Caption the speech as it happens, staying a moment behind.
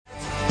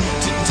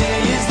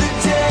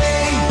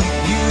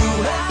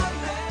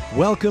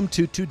Welcome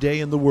to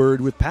Today in the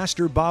Word with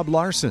Pastor Bob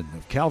Larson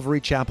of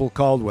Calvary Chapel,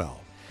 Caldwell.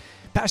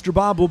 Pastor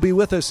Bob will be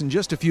with us in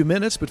just a few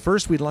minutes, but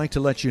first we'd like to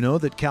let you know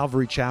that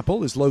Calvary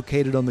Chapel is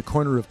located on the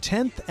corner of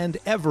 10th and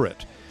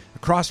Everett,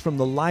 across from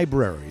the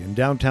library in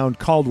downtown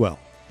Caldwell.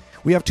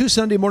 We have two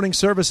Sunday morning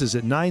services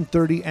at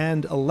 9:30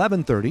 and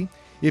 11:30.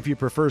 If you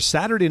prefer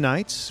Saturday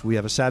nights, we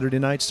have a Saturday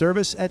night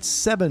service at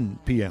 7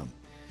 p.m.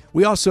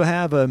 We also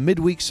have a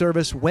midweek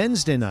service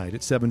Wednesday night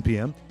at 7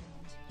 p.m.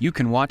 You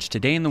can watch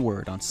Today in the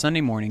Word on Sunday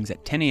mornings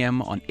at 10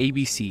 a.m. on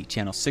ABC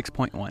Channel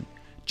 6.1.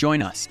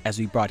 Join us as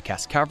we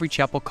broadcast Calvary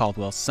Chapel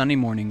Caldwell's Sunday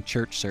morning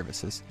church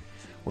services,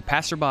 where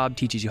Pastor Bob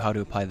teaches you how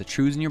to apply the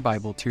truths in your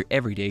Bible to your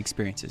everyday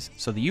experiences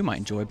so that you might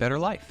enjoy a better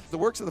life. The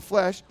works of the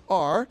flesh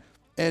are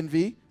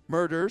envy,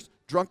 murders,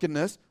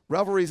 drunkenness,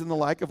 revelries, and the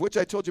like, of which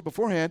I told you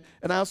beforehand,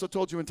 and I also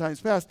told you in times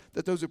past,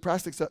 that those who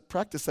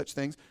practice such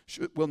things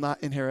will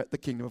not inherit the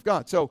kingdom of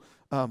God. So,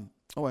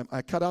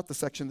 I cut out the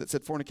section that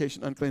said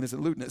fornication, uncleanness,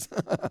 and lewdness.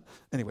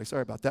 Anyway,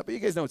 sorry about that. But you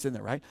guys know it's in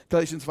there, right?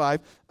 Galatians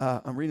 5.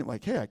 I'm reading it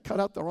like, hey, I cut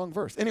out the wrong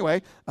verse.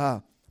 Anyway,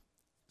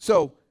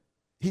 so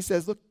he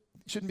says, look,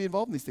 you shouldn't be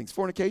involved in these things.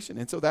 Fornication.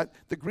 And so that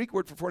the Greek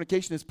word for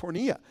fornication is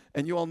porneia.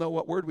 And you all know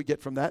what word we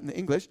get from that in the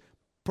English.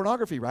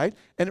 Pornography, right?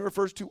 And it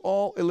refers to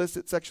all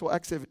illicit sexual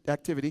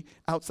activity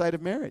outside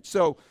of marriage.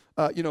 So,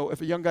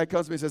 if a young guy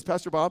comes to me and says,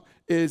 Pastor Bob,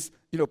 is,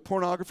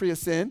 pornography a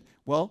sin?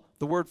 Well,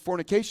 the word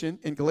fornication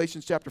in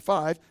Galatians chapter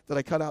 5 that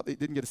I cut out that you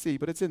didn't get to see,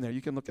 but it's in there.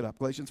 You can look it up.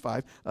 Galatians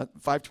 5,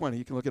 5:20,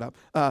 you can look it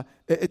up.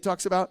 It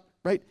talks about,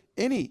 right,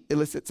 any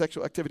illicit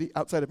sexual activity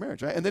outside of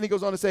marriage, right? And then he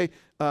goes on to say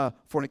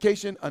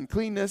fornication,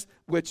 uncleanness,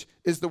 which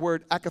is the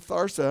word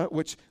akatharsa,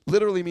 which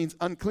literally means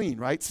unclean,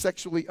 right?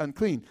 Sexually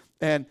unclean.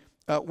 And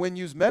when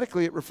used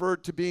medically, it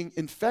referred to being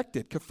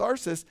infected.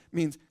 Catharsis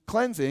means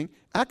cleansing.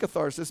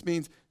 Akatharsis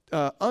means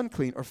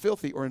unclean or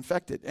filthy or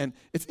infected. And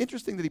it's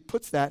interesting that he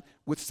puts that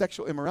with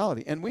sexual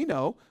immorality. And we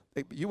know,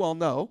 you all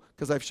know,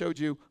 because I've showed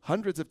you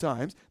hundreds of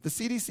times, the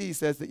CDC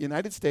says that the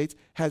United States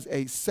has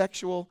a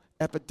sexual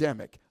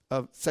epidemic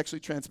of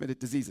sexually transmitted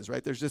diseases,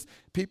 right? There's just,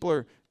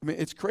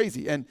 it's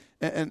crazy. And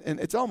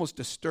it's almost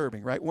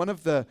disturbing, right? One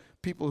of the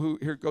people who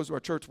here goes to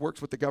our church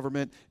works with the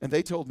government, and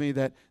they told me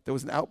that there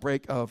was an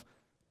outbreak of,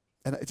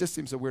 and it just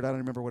seems so weird. I don't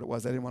remember what it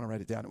was. I didn't want to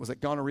write it down. It was like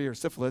gonorrhea or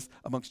syphilis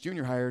amongst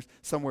junior hires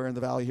somewhere in the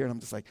valley here. And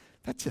I'm just like,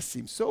 that just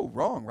seems so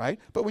wrong, right?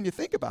 But when you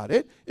think about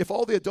it, if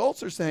all the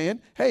adults are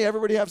saying, hey,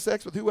 everybody have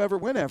sex with whoever,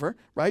 whenever,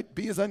 right?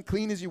 Be as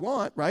unclean as you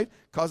want, right?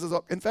 Causes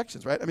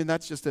infections, right? I mean,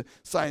 that's just a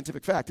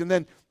scientific fact. And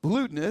then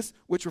lewdness,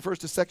 which refers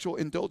to sexual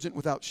indulgent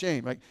without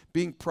shame, right?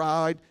 Being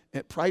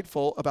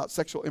prideful about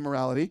sexual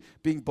immorality,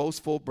 being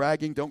boastful,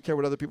 bragging, don't care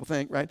what other people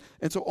think, right?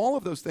 And so all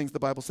of those things the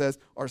Bible says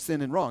are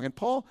sin and wrong. And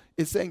Paul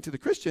is saying to the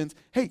Christians,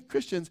 hey,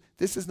 Christians,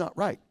 this is not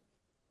right.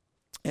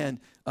 And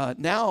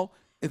now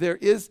there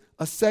is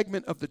a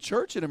segment of the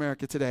church in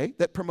America today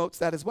that promotes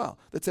that as well,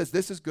 that says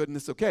this is good and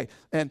this is okay.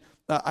 And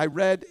I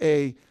read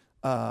a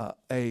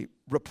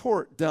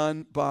report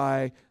done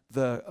by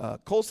the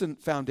Colson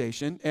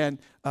Foundation, and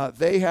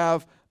they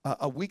have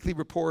a weekly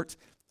report.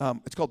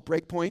 It's called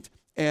Breakpoint,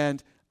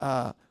 and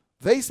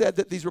they said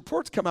that these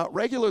reports come out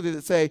regularly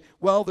that say,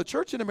 well, the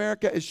church in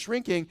America is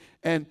shrinking,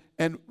 and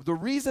the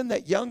reason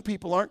that young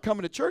people aren't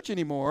coming to church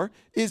anymore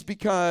is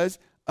because,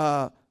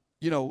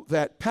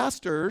 that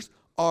pastors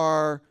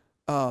are,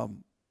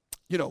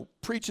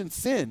 preaching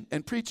sin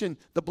and preaching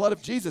the blood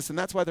of Jesus, and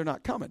that's why they're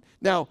not coming.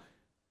 Now,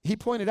 he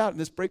pointed out in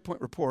this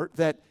Breakpoint report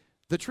that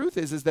the truth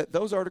is that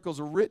those articles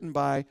are written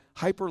by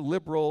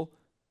hyper-liberal,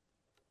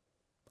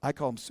 I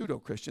call them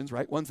pseudo-Christians,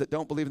 right? Ones that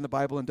don't believe in the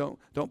Bible and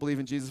don't believe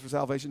in Jesus for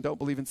salvation, don't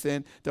believe in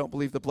sin, don't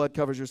believe the blood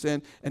covers your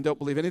sin, and don't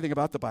believe anything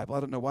about the Bible. I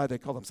don't know why they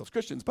call themselves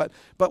Christians, but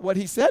what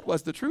he said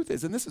was the truth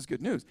is, and this is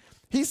good news,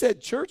 he said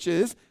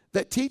churches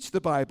that teach the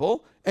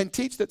Bible and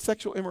teach that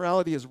sexual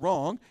immorality is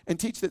wrong and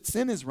teach that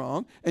sin is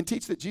wrong and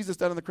teach that Jesus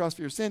died on the cross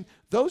for your sin,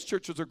 those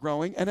churches are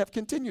growing and have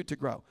continued to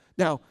grow.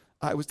 Now,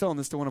 I was telling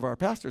this to one of our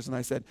pastors, and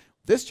I said,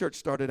 this church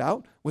started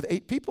out with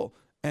 8 people.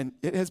 And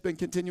it has been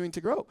continuing to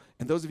grow.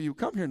 And those of you who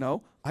come here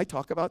know I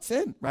talk about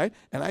sin, right?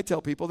 And I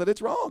tell people that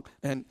it's wrong.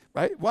 And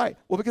right? Why?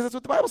 Well, because that's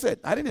what the Bible said.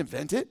 I didn't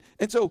invent it.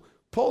 And so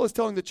Paul is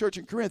telling the church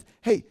in Corinth,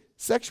 hey,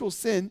 sexual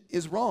sin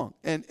is wrong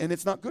and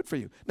it's not good for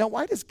you. Now,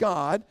 why does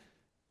God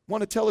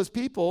want to tell his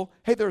people,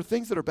 hey, there are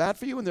things that are bad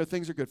for you and there are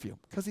things that are good for you?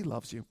 Because he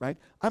loves you, right?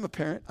 I'm a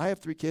parent. I have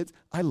 3 kids.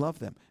 I love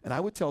them. And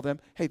I would tell them,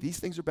 hey, these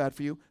things are bad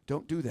for you.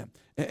 Don't do them.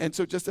 And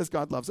so just as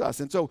God loves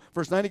us. And so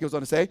verse 9, he goes on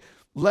to say,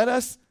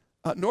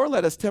 nor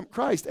let us tempt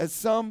Christ, as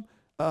some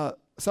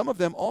of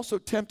them also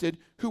tempted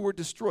who were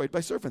destroyed by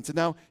serpents. And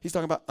now he's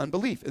talking about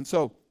unbelief. And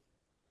so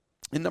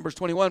in Numbers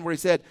 21, where he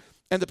said,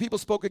 and the people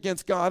spoke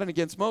against God and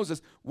against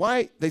Moses.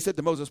 Why? They said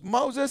to Moses,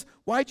 Moses,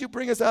 why'd you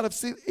bring us out of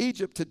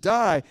Egypt to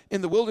die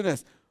in the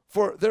wilderness?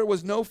 For there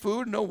was no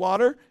food, no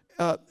water,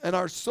 and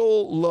our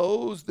soul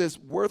loathes this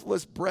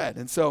worthless bread.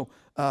 And so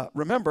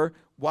remember,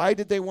 why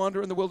did they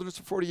wander in the wilderness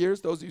for 40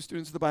 years, those of you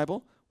students of the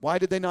Bible? Why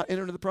did they not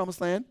enter into the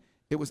promised land?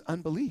 It was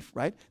unbelief,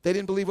 right? They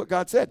didn't believe what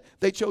God said.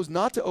 They chose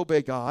not to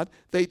obey God.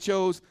 They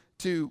chose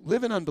to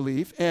live in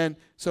unbelief. And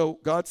so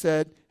God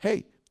said,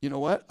 hey, you know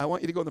what? I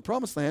want you to go in the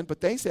promised land.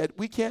 But they said,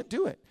 we can't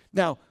do it.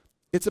 Now,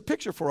 it's a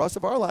picture for us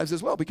of our lives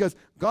as well, because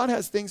God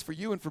has things for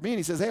you and for me, and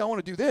he says, hey, I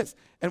want to do this.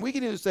 And we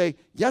can either say,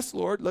 yes,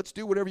 Lord, let's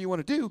do whatever you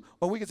want to do,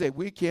 or we can say,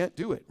 we can't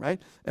do it,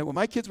 right? And when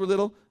my kids were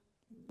little,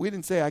 we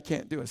didn't say, I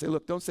can't do it. I say,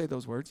 look, don't say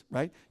those words,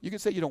 right? You can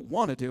say you don't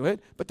want to do it,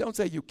 but don't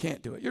say you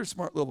can't do it. You're a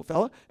smart little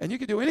fella, and you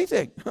can do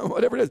anything,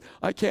 whatever it is.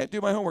 I can't do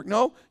my homework.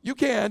 No, you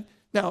can.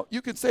 Now,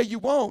 you can say you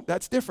won't.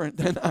 That's different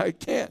than I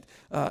can't.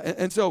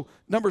 And so,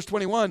 Numbers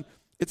 21,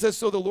 it says,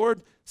 so the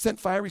Lord sent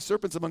fiery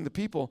serpents among the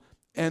people,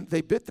 and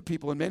they bit the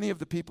people, and many of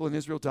the people in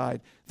Israel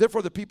died.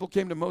 Therefore the people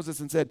came to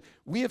Moses and said,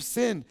 we have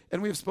sinned,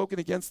 and we have spoken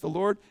against the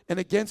Lord and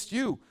against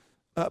you.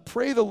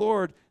 Pray the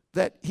Lord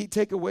that he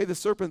take away the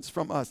serpents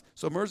from us.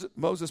 So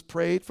Moses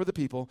prayed for the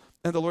people,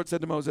 and the Lord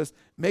said to Moses,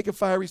 make a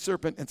fiery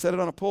serpent and set it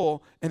on a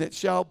pole, and it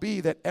shall be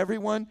that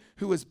everyone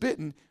who is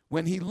bitten,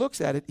 when he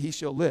looks at it, he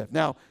shall live.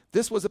 Now,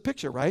 this was a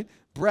picture, right?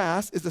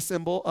 Brass is a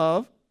symbol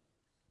of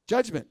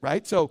judgment,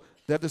 right? So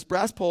they have this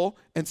brass pole,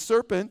 and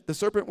the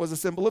serpent was a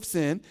symbol of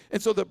sin.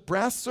 And so the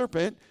brass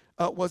serpent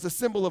was a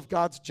symbol of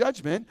God's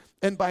judgment.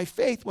 And by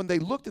faith, when they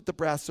looked at the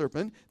brass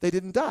serpent, they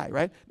didn't die,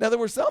 right? Now, there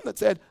were some that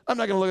said, I'm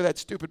not going to look at that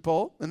stupid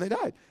pole, and they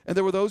died. And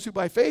there were those who,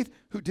 by faith,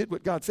 who did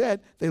what God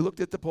said. They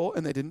looked at the pole,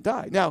 and they didn't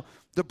die. Now,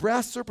 the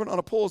brass serpent on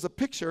a pole is a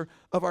picture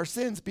of our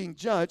sins being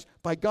judged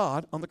by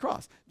God on the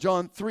cross.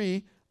 John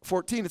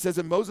 3:14, it says,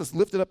 and Moses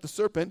lifted up the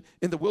serpent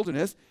in the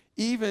wilderness,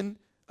 even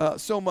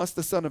so must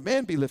the Son of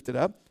Man be lifted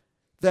up,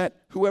 that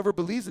whoever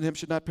believes in him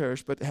should not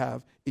perish but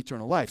have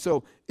eternal life.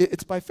 So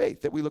it's by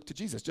faith that we look to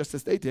Jesus, just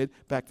as they did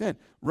back then.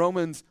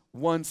 Romans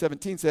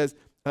 1:17 says,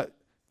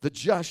 the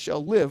just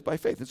shall live by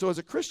faith. And so as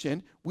a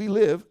Christian, we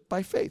live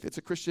by faith.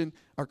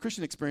 Our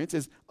Christian experience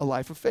is a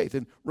life of faith.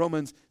 And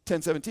Romans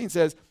 10:17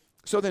 says,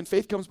 so then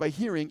faith comes by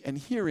hearing, and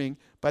hearing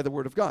by the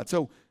word of God.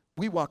 So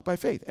we walk by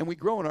faith, and we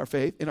grow in our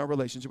faith in our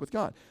relationship with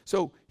God.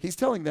 So he's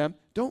telling them,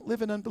 don't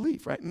live in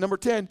unbelief, right? Number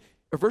 10,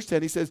 or verse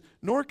 10, he says,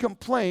 nor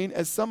complain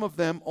as some of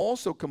them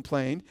also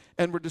complained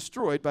and were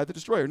destroyed by the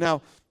destroyer.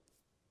 Now,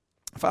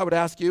 if I would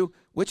ask you,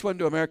 which one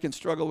do Americans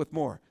struggle with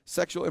more,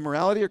 sexual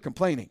immorality or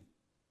complaining?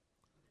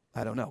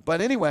 I don't know.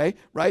 But anyway,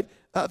 right,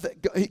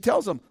 he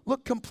tells them,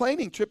 look,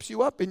 complaining trips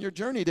you up in your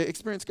journey to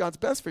experience God's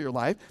best for your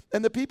life.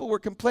 And the people were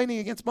complaining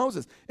against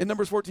Moses. In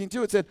Numbers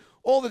 14:2, it said,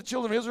 all the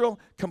children of Israel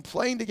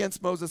complained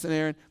against Moses and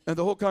Aaron, and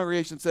the whole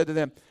congregation said to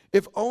them,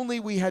 if only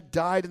we had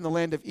died in the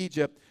land of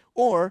Egypt,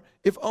 or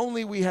if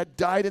only we had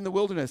died in the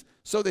wilderness.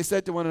 So they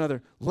said to one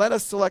another, let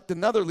us select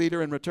another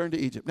leader and return to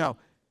Egypt. Now,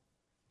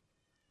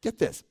 get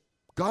this.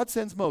 God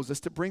sends Moses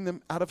to bring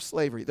them out of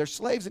slavery. They're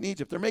slaves in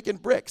Egypt. They're making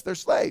bricks. They're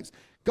slaves.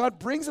 God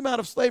brings them out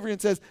of slavery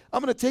and says,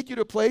 I'm going to take you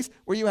to a place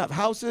where you have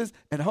houses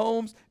and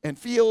homes and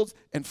fields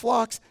and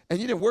flocks, and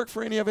you didn't work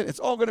for any of it. It's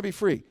all going to be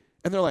free.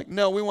 And they're like,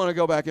 no, we want to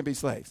go back and be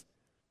slaves.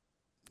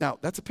 Now,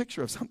 that's a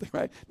picture of something,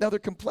 right? Now, they're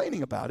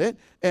complaining about it.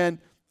 And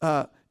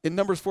in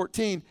Numbers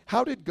 14,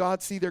 how did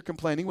God see their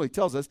complaining? Well, he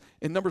tells us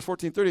in Numbers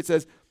 14:30, it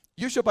says,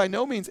 you shall by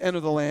no means enter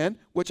the land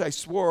which I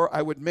swore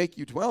I would make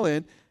you dwell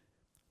in.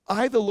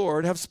 I, the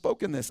Lord, have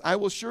spoken this. I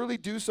will surely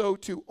do so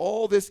to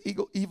all this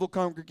evil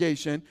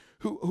congregation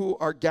who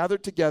are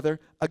gathered together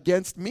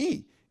against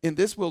me in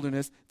this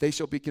wilderness. They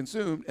shall be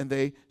consumed, and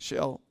they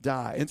shall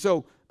die. And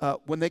so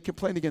when they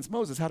complained against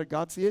Moses, how did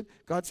God see it?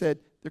 God said,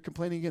 they're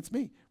complaining against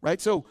me, right?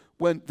 So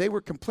when they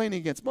were complaining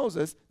against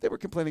Moses, they were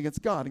complaining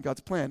against God and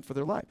God's plan for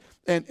their life.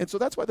 And so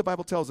that's why the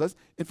Bible tells us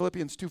in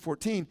Philippians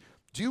 2:14,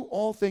 do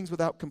all things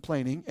without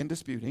complaining and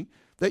disputing,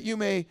 that you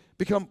may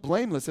become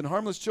blameless and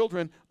harmless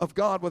children of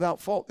God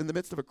without fault in the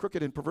midst of a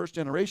crooked and perverse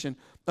generation,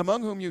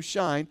 among whom you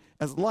shine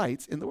as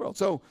lights in the world.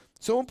 So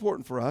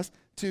important for us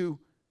to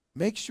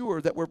make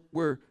sure that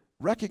we're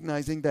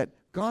recognizing that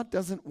God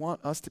doesn't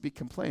want us to be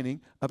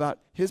complaining about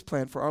his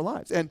plan for our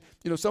lives. And,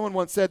 someone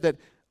once said that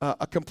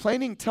a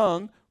complaining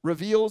tongue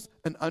reveals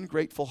an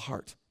ungrateful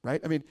heart,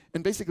 right? I mean,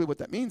 and basically what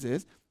that means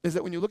is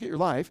that when you look at your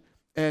life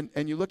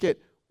and you look at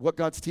what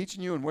God's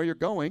teaching you and where you're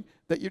going,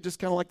 that you're just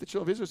kind of like the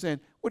children of Israel saying,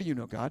 what do you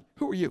know, God?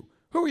 Who are you?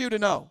 Who are you to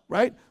know,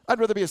 right? I'd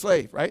rather be a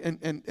slave, right?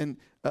 And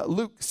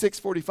Luke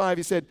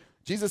 6:45,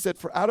 Jesus said,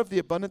 for out of the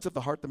abundance of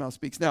the heart, the mouth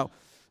speaks. Now,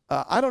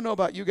 I don't know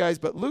about you guys,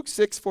 but Luke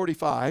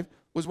 6:45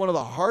 was one of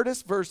the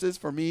hardest verses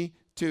for me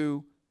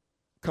to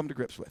come to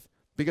grips with.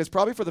 Because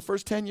probably for the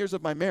first 10 years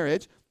of my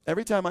marriage,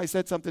 every time I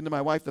said something to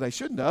my wife that I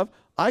shouldn't have,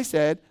 I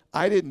said,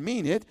 I didn't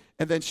mean it.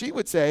 And then she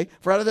would say,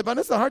 for out of the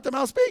abundance of the heart, the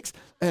mouth speaks.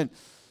 And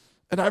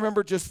I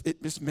remember it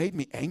just made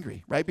me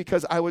angry, right?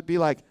 Because I would be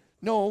like,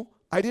 no,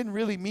 I didn't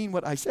really mean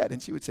what I said. And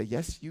she would say,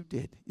 yes, you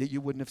did. You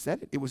wouldn't have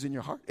said it. It was in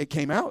your heart. It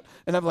came out.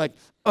 And I'm like,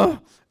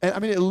 oh. And I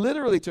mean, it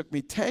literally took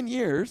me 10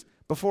 years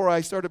before I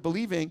started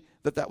believing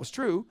that was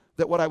true,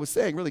 that what I was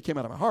saying really came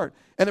out of my heart.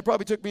 And it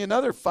probably took me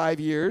another 5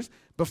 years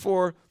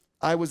before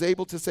I was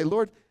able to say,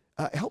 Lord,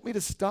 help me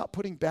to stop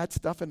putting bad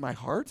stuff in my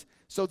heart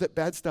so that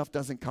bad stuff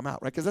doesn't come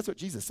out, right? Because that's what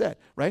Jesus said,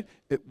 right?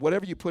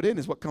 Whatever you put in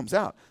is what comes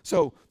out.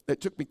 So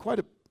it took me quite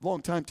a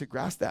long time to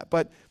grasp that.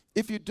 But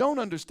If you don't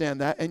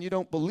understand that and you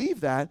don't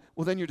believe that,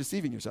 well, then you're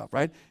deceiving yourself,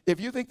 right? If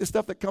you think the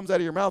stuff that comes out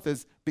of your mouth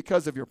is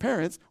because of your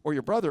parents or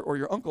your brother or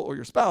your uncle or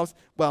your spouse,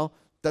 well,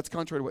 that's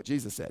contrary to what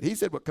Jesus said. He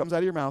said what comes out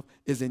of your mouth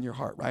is in your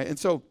heart, right? And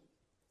so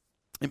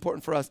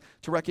important for us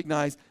to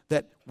recognize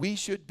that we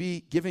should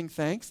be giving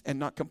thanks and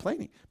not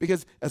complaining.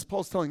 Because as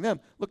Paul's telling them,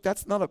 look,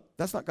 that's not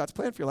God's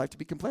plan for your life to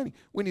be complaining.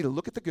 We need to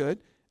look at the good.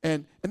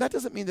 And that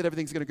doesn't mean that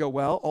everything's going to go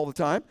well all the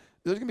time.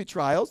 There's going to be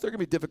trials. There are going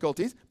to be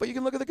difficulties. But you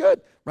can look at the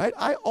good, right?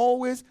 I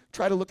always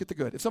try to look at the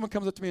good. If someone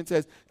comes up to me and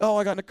says, oh,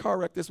 I got in a car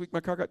wreck this week. My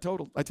car got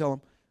totaled. I tell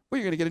them, well,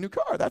 you're going to get a new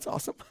car. That's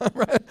awesome,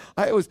 right?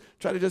 I always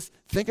try to just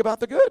think about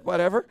the good,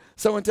 whatever.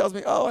 Someone tells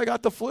me, oh, I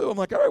got the flu. I'm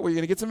like, all right, well, you're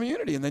going to get some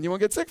immunity, and then you won't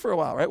get sick for a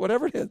while, right?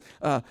 Whatever it is.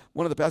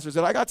 One of the pastors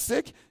said, I got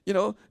sick,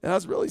 and I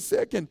was really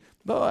sick, and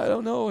no, I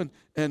don't know.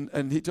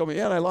 And he told me,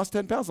 yeah, and I lost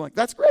 10 pounds. I'm like,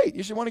 that's great.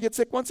 You should want to get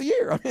sick once a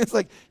year. I mean, it's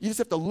like you just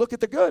have to look at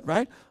the good,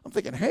 right? I'm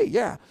thinking, hey,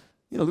 yeah,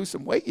 lose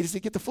some weight. You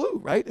just get the flu,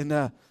 right?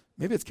 And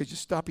maybe it's because you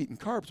stop eating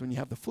carbs when you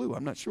have the flu.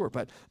 I'm not sure.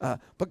 But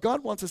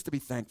God wants us to be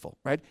thankful,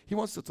 right? He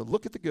wants us to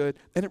look at the good,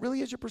 and it really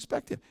is your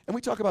perspective. And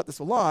we talk about this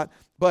a lot,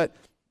 but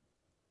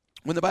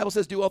when the Bible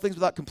says do all things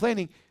without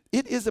complaining,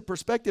 it is a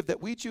perspective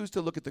that we choose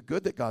to look at the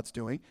good that God's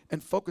doing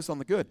and focus on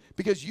the good,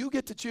 because you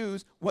get to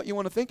choose what you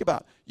want to think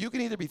about. You can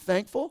either be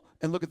thankful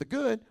and look at the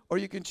good, or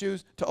you can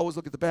choose to always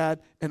look at the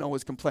bad and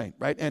always complain,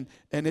 right? And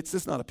it's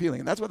just not appealing.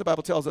 And that's what the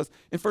Bible tells us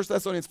in 1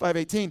 Thessalonians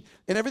 5:18.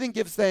 In everything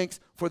give thanks,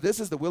 for this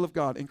is the will of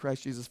God in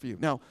Christ Jesus for you.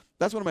 Now,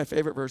 that's one of my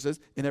favorite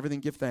verses. In everything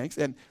give thanks.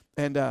 And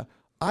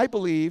I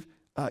believe,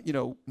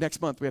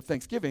 next month we have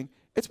Thanksgiving.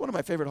 It's one of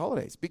my favorite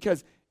holidays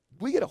because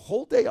we get a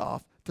whole day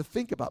off to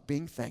think about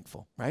being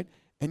thankful, right?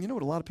 And you know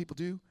what a lot of people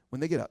do when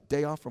they get a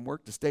day off from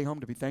work to stay home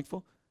to be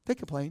thankful? They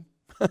complain.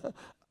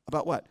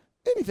 About what?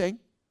 Anything.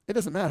 It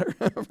doesn't matter,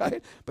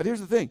 right? But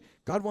here's the thing.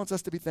 God wants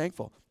us to be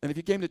thankful. And if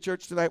you came to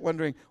church tonight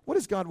wondering, what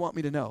does God want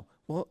me to know?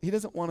 Well, he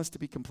doesn't want us to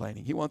be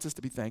complaining. He wants us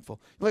to be thankful.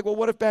 You're like, well,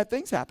 what if bad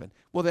things happen?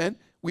 Well, then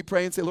we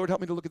pray and say, Lord,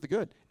 help me to look at the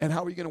good. And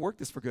how are you going to work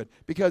this for good?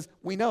 Because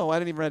we know, I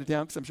didn't even write it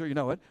down because I'm sure you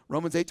know it,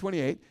 Romans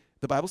 8:28,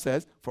 the Bible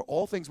says, for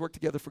all things work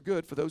together for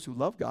good for those who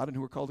love God and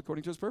who are called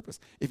according to his purpose.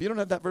 If you don't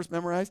have that verse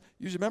memorized,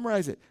 you should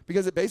memorize it,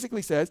 because it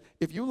basically says,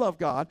 if you love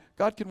God,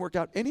 God can work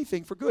out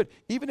anything for good.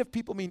 Even if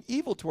people mean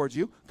evil towards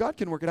you, God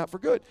can work it out for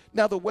good.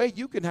 Now, the way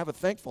you can have a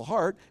thankful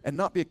heart and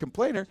not be a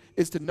complainer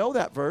is to know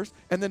that verse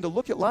and then to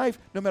look at life,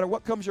 no matter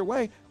what comes your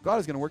way,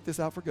 God is going to work this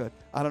out for good.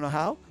 I don't know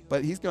how,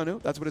 but he's going to.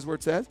 That's what his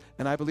word says,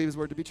 and I believe his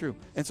word to be true.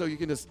 And so you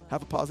can just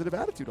have a positive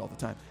attitude all the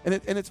time. And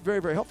it's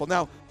very, very helpful.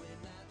 Now,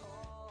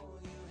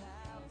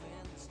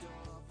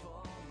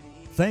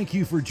 thank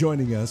you for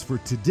joining us for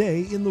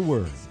Today in the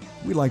Word.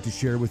 We'd like to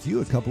share with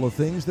you a couple of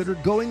things that are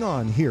going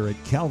on here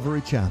at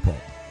Calvary Chapel.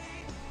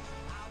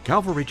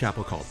 Calvary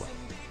Chapel Caldwell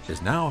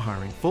is now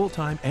hiring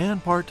full-time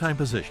and part-time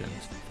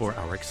positions for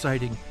our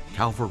exciting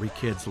Calvary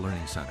Kids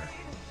Learning Center.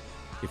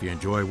 If you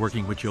enjoy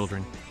working with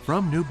children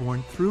from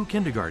newborn through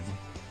kindergarten,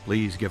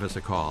 please give us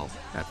a call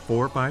at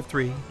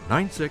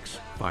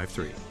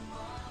 453-9653.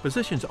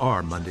 Positions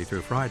are Monday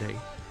through Friday,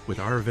 with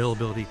our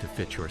availability to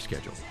fit your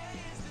schedule.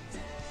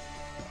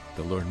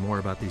 To learn more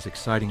about these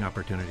exciting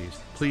opportunities,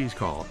 please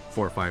call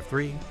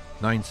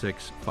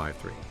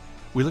 453-9653.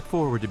 We look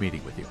forward to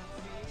meeting with you.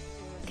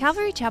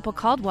 Calvary Chapel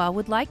Caldwell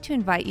would like to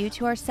invite you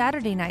to our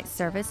Saturday night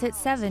service at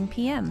 7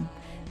 p.m.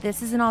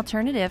 This is an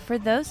alternative for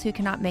those who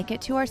cannot make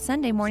it to our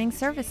Sunday morning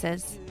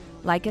services.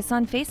 Like us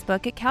on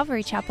Facebook at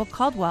Calvary Chapel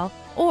Caldwell,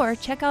 or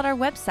check out our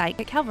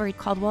website at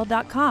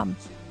calvarycaldwell.com.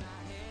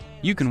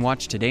 You can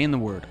watch Today in the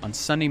Word on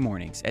Sunday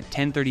mornings at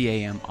 10:30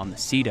 a.m. on the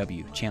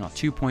CW, channel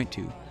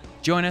 2.2.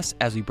 Join us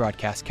as we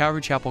broadcast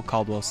Calvary Chapel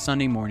Caldwell's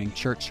Sunday morning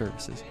church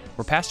services,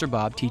 where Pastor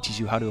Bob teaches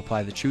you how to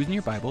apply the truths in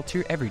your Bible to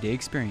your everyday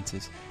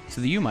experiences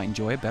so that you might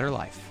enjoy a better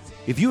life.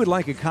 If you would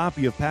like a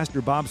copy of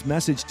Pastor Bob's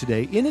message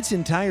today in its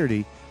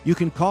entirety, you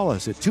can call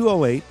us at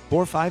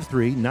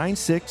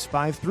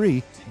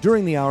 208-453-9653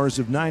 during the hours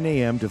of 9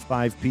 a.m. to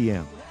 5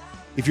 p.m.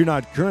 If you're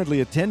not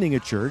currently attending a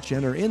church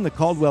and are in the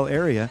Caldwell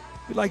area,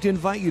 we'd like to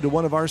invite you to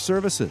one of our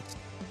services.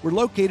 We're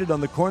located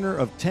on the corner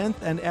of 10th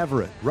and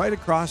Everett, right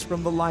across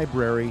from the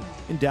library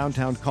in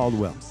downtown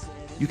Caldwell.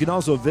 You can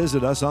also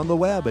visit us on the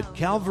web at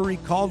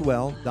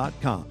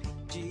calvarycaldwell.com.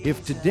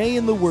 If Today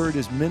in the Word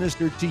is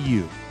ministered to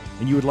you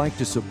and you would like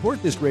to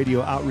support this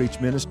radio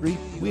outreach ministry,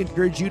 we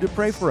encourage you to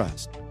pray for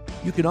us.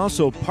 You can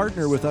also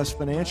partner with us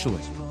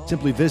financially.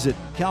 Simply visit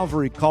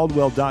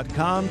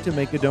calvarycaldwell.com to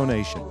make a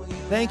donation.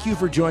 Thank you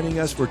for joining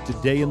us for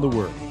Today in the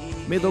Word.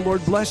 May the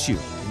Lord bless you,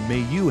 and may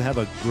you have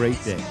a great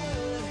day.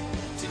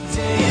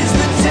 Today is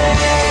the day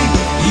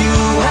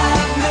you